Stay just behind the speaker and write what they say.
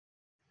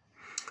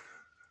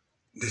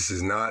This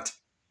is not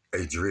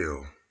a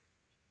drill.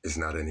 It's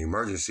not an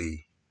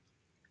emergency,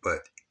 but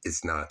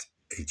it's not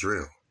a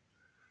drill.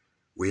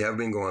 We have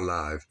been going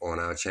live on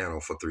our channel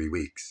for 3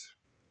 weeks,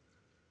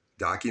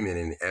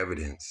 documenting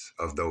evidence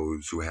of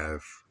those who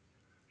have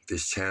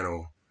this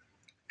channel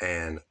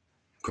and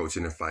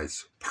Coaching the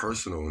Fight's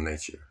personal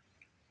nature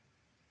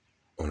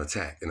on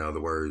attack. In other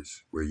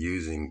words, we're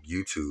using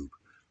YouTube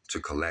to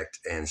collect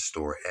and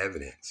store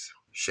evidence,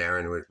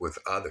 sharing it with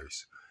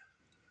others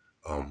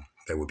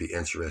that would be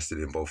interested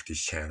in both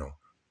this channel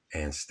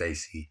and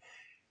Stacy,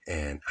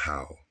 and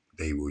how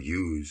they will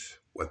use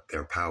what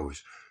their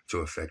powers to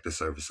affect the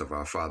service of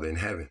our Father in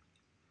heaven.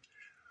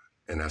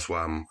 And that's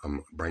why I'm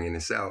bringing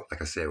this out.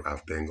 Like I said,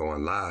 I've been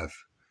going live,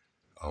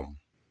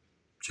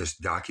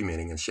 just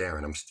documenting and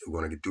sharing. I'm still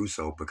going to do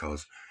so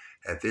because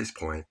at this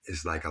point,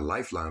 it's like a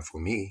lifeline for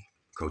me,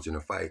 Coaching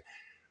the Fight,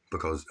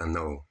 because I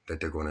know that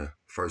they're going to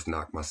first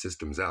knock my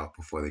systems out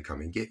before they come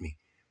and get me,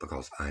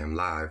 because I am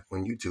live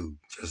on YouTube,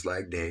 just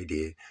like they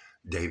did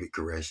David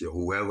Koresh or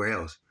whoever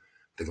else.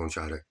 They're going to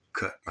try to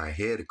cut my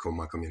head and cut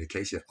my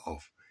communication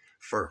off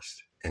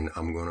first. And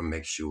I'm going to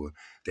make sure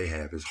they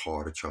have as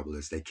hard a trouble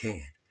as they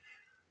can.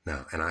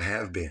 Now, and I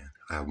have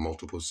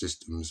multiple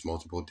systems,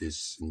 multiple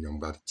this, and I'm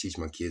about to teach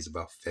my kids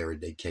about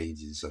Faraday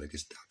cages so they can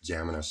stop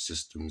jamming our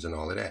systems and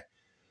all of that.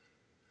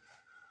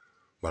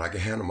 But I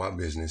can handle my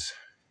business.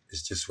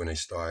 It's just when they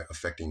start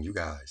affecting you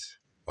guys.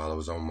 While I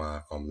was on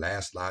my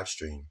last live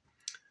stream,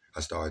 I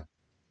started,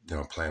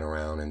 playing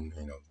around and,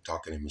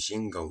 talking in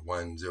machine code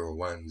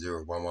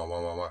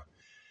 1010111111.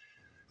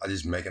 I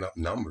just making up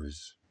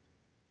numbers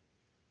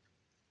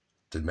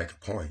to make a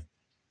point.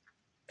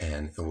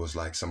 And it was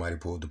like somebody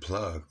pulled the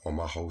plug on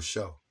my whole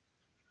show.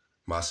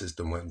 My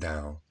system went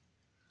down.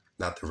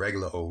 Not the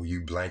regular, oh,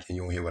 you blank and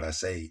you don't hear what I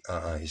say.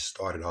 It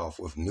started off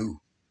with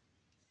new.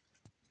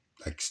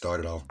 Like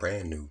started off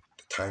brand new.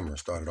 The timer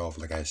started off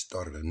like I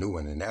started a new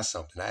one. And that's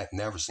something I had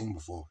never seen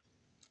before.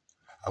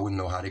 I wouldn't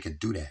know how they could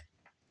do that.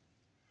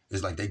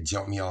 It's like they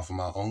jumped me off of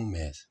my own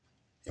mess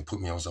and put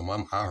me on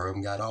something. I heard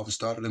them got off and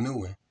started a new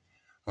one.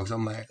 Because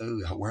I'm like,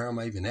 where am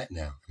I even at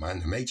now? Am I in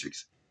the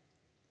Matrix?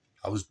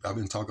 I've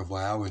been talking for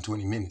an hour and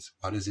 20 minutes.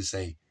 Why does it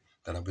say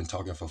that I've been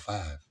talking for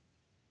 5?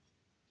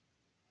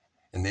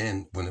 And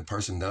then when the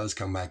person does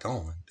come back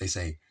on, they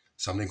say,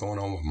 something going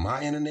on with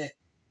my internet?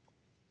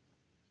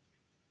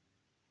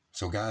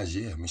 So guys,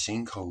 yeah,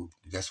 machine code,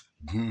 that's,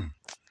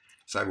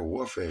 cyber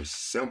warfare is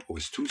simple.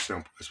 It's too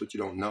simple. That's what you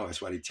don't know.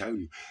 That's why they tell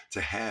you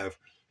to have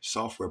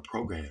software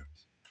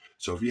programs.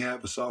 So if you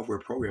have a software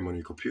program on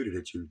your computer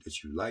that you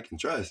like and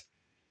trust,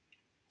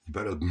 you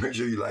better make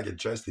sure you like and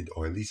trust it,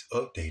 or at least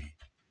update it.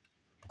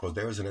 Because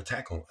there is an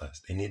attack on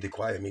us. They need to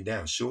quiet me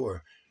down.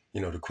 Sure,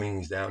 the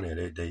queens down there,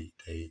 they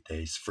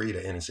free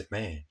the innocent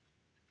man.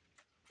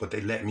 But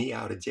they let me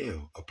out of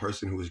jail, a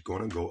person who is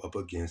going to go up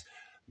against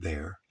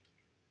their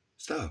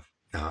stuff.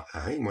 Now,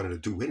 I ain't one of the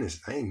 2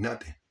 witnesses. I ain't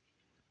nothing.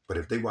 But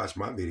if they watch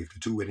my video, if the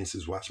 2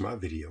 witnesses watch my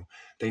video,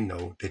 they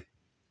know that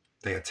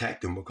they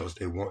attacked them because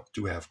they want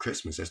to have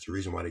Christmas. That's the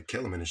reason why they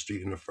kill them in the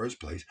street in the first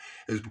place,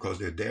 is because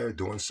they're there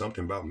doing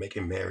something about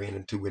making merry, and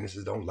the 2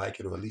 witnesses don't like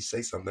it, or at least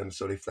say something,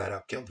 so they flat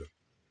out killed them.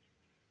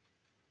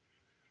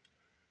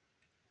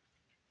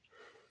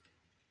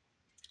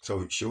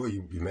 So sure,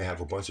 you may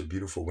have a bunch of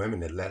beautiful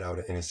women that let out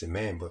an innocent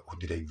man, but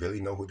do they really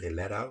know who they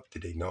let out?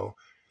 Did they know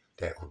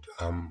that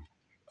I'm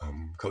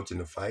coaching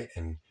the fight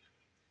and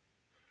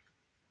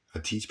I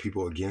teach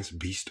people against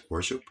beast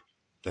worship?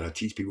 That I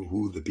teach people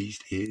who the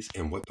beast is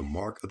and what the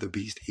mark of the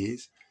beast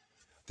is?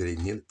 Did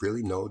they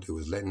really know they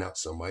was letting out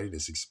somebody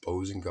that's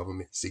exposing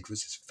government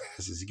secrets as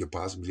fast as he could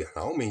possibly? I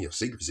don't mean your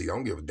secrecy. I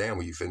don't give a damn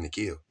what you finna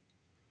kill.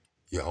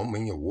 Yeah, I don't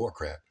mean your war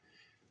crap.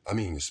 I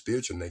mean your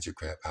spiritual nature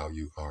crap, how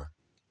you are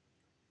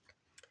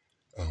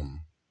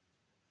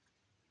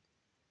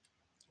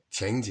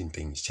changing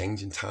things,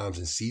 changing times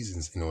and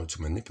seasons in order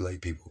to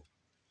manipulate people.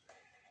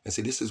 And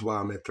see, this is why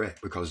I'm at threat,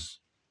 because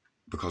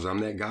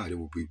I'm that guy that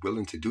will be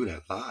willing to do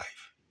that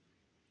live.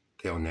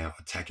 They are now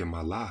attacking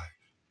my live.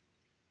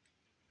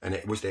 And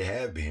which they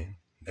have been.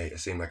 It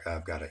seems like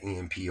I've got an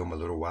EMP on my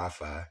little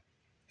Wi-Fi.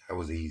 That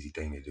was the easy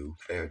thing to do.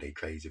 Faraday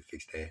crazy to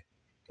fix that.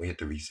 We hit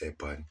the reset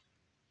button.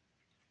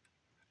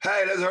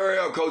 Hey, let's hurry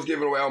up, Coach,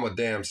 giving away all my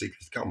damn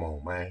secrets. Come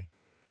on, man.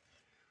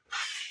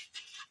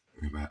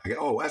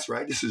 Oh, that's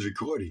right. This is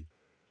recorded.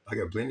 I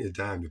got plenty of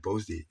time to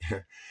post it.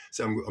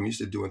 So I'm used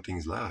to doing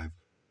things live.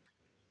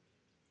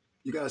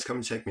 You guys come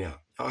and check me out.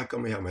 Y'all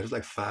come and help me. There's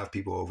like 5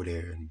 people over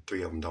there, and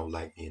 3 of them don't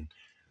like me, and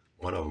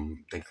one of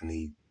them think I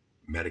need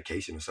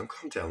medication or something.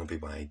 I'm telling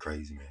people I ain't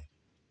crazy, man.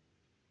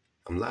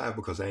 I'm live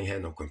because I ain't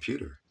had no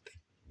computer.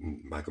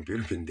 My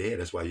computer been dead.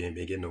 That's why you ain't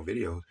been getting no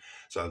videos.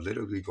 So I've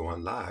literally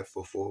gone live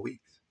for 4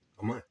 weeks,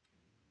 a month.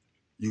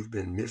 You've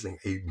been missing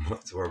 8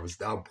 months worth of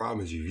stuff. I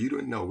promise you, if you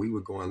didn't know we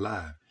were going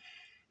live,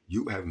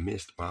 you have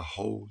missed my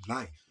whole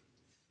life.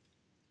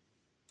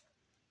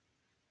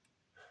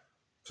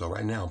 So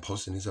right now, I'm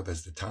posting this up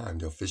as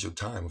the official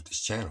time of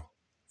this channel.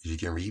 If you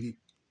can read it,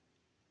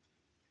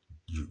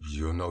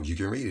 you'll know. You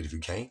can read it. If you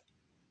can't,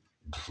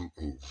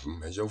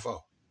 it's your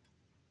fault.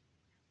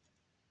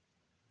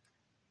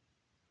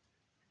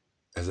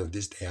 as of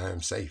this day, I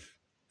am safe.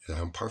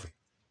 I'm perfect.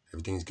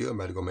 Everything's good. I'm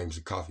about to go make me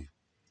some coffee.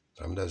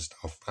 But I'm just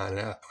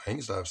finding out. I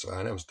ain't start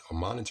I'm start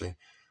monitoring.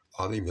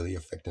 Are they really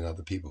affecting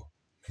other people?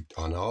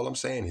 And all I'm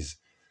saying is,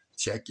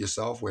 check your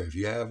software. If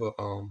you have a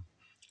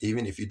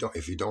even if you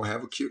don't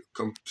have a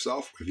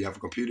software, if you have a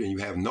computer and you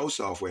have no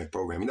software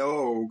programming,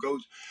 no,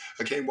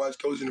 I can't watch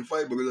Coaching the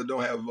Fight because I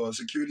don't have a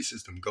security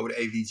system. Go to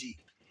AVG,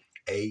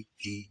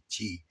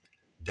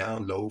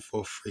 download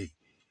for free,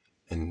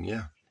 and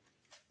yeah,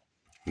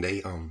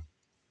 they at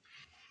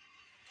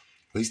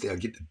least they'll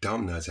get the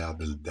dumb nuts out.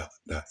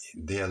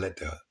 They'll let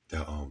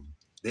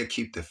they'll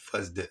keep the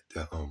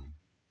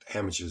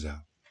amateurs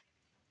out.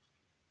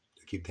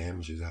 They'll keep the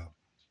amateurs out.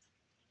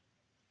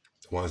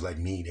 The ones like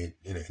me,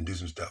 they can do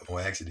some stuff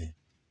on accident.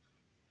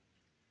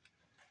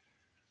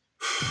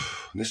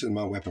 This is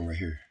my weapon right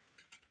here.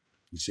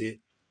 You see it?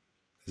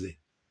 That's it.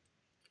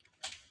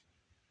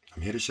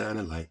 I'm here to shine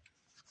a light,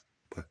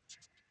 but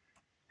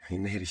I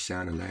ain't here to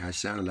shine a light. I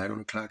shine a light on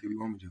the clock if you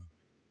want me to.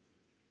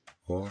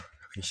 Or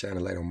I can shine a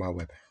light on my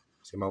weapon.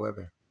 See my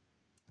weapon?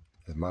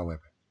 That's my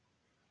weapon.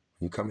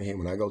 When you come in here,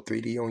 when I go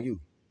 3D on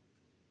you,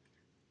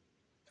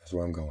 that's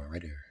where I'm going,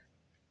 right there.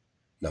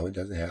 No, it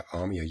doesn't have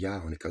Army or Yah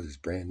on it because it's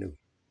brand new.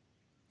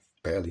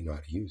 Barely know how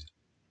to use it.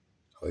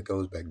 Oh, it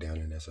goes back down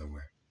in there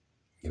somewhere.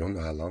 You don't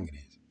know how long it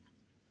is.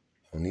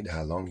 You don't need to know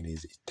how long it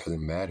is. It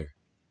doesn't matter.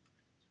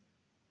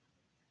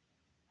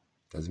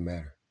 Doesn't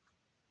matter.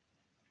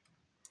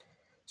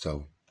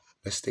 So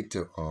let's stick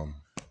to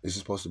this is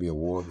supposed to be a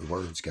war of the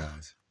words,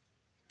 guys.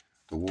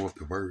 The war of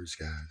the words,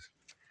 guys.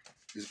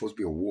 This is supposed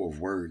to be a war of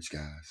words,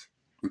 guys.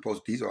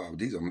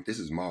 This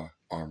is my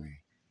armory.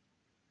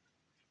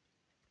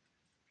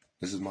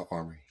 This is my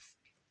armory.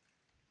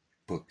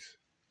 Books.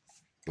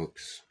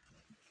 Books.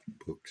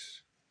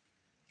 Books.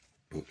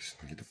 Books.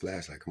 Get the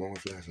flashlight. Come on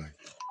with flashlight.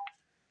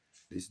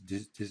 This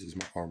is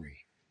my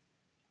armory.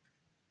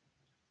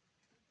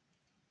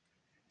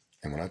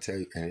 And when I tell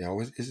you, and y'all,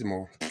 this is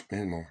more.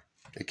 There's more.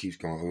 It keeps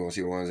going. We want to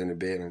see the ones in the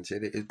bed and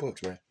shit. It's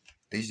books, man.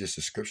 These are just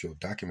the scriptural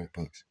document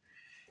books.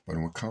 But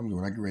when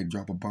I get ready to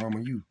drop a bomb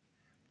on you,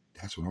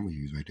 that's what I'm gonna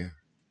use right there.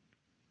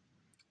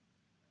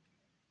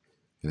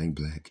 It ain't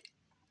black.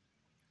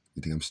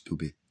 You think I'm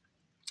stupid?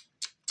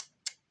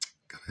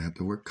 Gonna have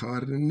to work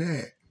harder than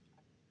that.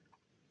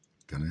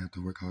 Gonna have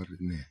to work harder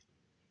than that.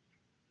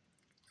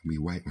 I'll be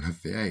white when I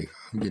say, hey,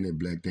 I'm getting that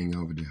black thing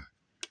over there.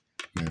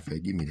 Matter of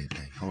fact, give me that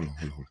thing. Hold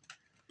on.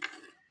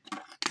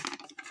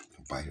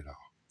 Bite it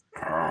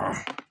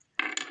off.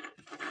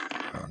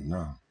 Oh, no.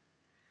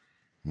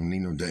 I don't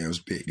need no damn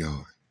spit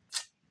guard.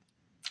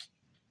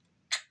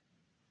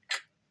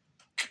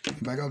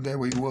 Back up there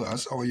where you was. I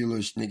saw you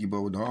little sneaky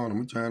boy with the arm.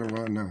 I'm trying to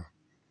run now.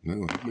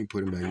 Let me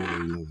put him back in there,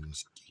 you little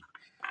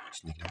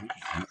sneaky.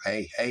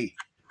 Hey.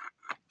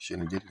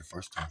 Shouldn't have did it the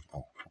first time. Oh,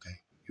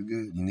 okay. You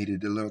good? You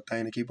needed the little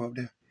thing to keep up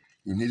there?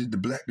 You needed the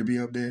black to be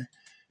up there?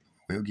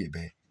 We'll get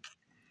back.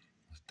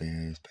 Stay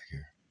ass back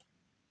here.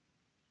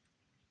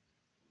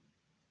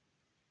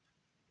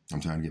 I'm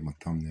trying to get my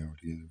thumbnail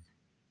together.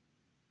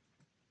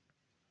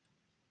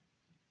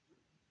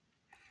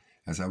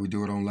 That's how we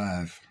do it on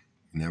live.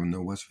 You never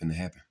know what's finna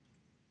happen.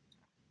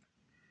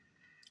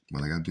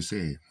 But like I just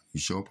said, you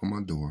show up on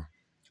my door,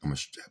 I'm gonna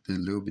strap this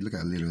little bit. Look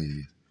how little it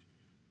is.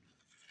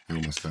 Look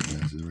at my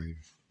sunglasses right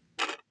here.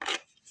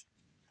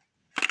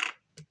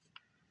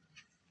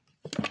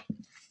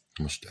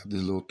 I'm gonna strap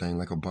this little thing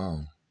like a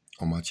bomb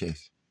on my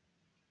chest,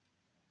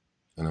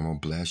 and I'm gonna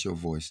blast your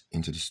voice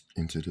into the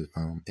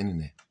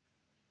internet.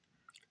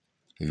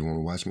 If you want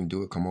to watch me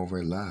do it, come over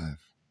at live.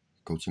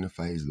 Coaching the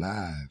Fight is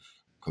live.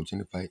 Coaching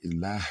the Fight is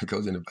live.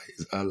 Coaching the Fight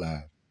is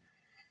alive.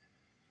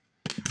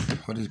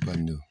 What does this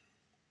button do?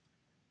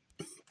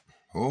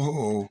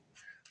 Oh,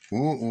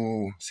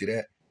 see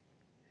that?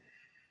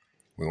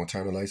 We're gonna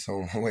turn the lights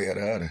on one way or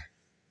the other.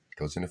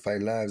 Coaching the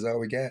Fight live is all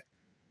we got.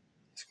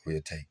 That's what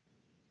we'll take.